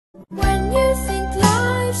When you think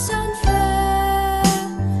life's unfair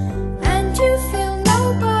and you feel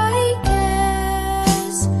nobody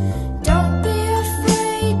cares, don't be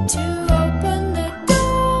afraid to open the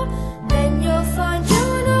door, then you'll find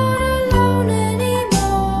you're not alone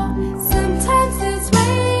anymore. Sometimes there's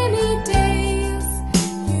rainy days,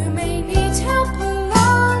 you may need help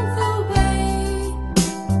along the way.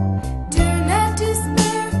 Do not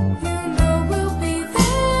despair, you know we'll be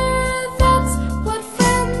there, that's what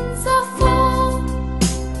friends are for.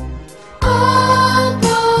 All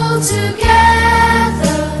pull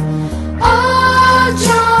together, all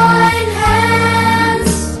join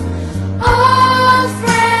hands, all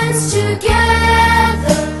friends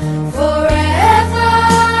together forever.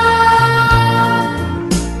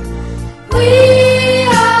 We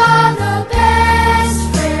are the best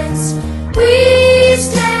friends, we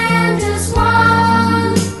stand as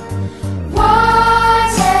one.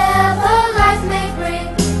 Whatever life may bring,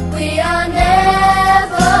 we are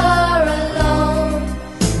never alone.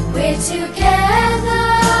 We're together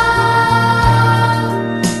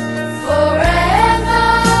forever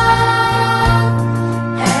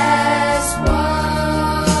as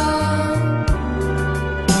one.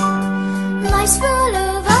 Life's full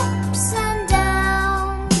of ups and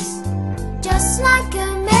downs, just like a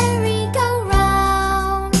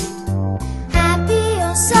merry-go-round. Happy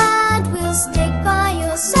or sad, we'll stick by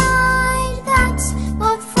your side, that's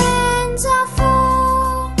what friends are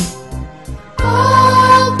for.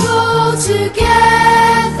 All pull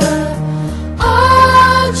together,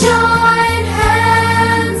 all join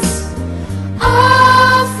hands,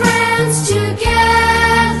 all friends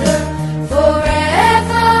together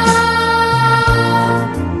forever.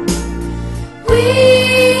 We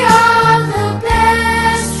are the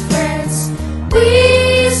best friends, we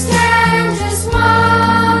stand as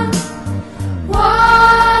one.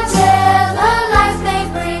 Whatever life may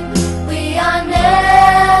bring, we are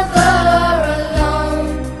never alone.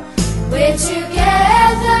 We're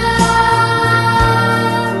together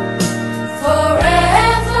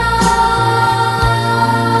forever.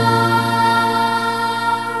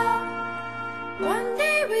 One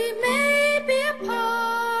day we may be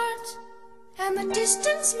apart, and the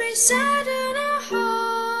distance may sadden our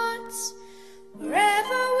hearts.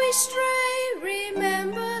 Wherever we stray,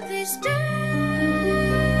 remember this day.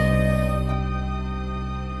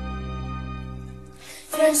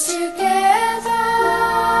 Friends together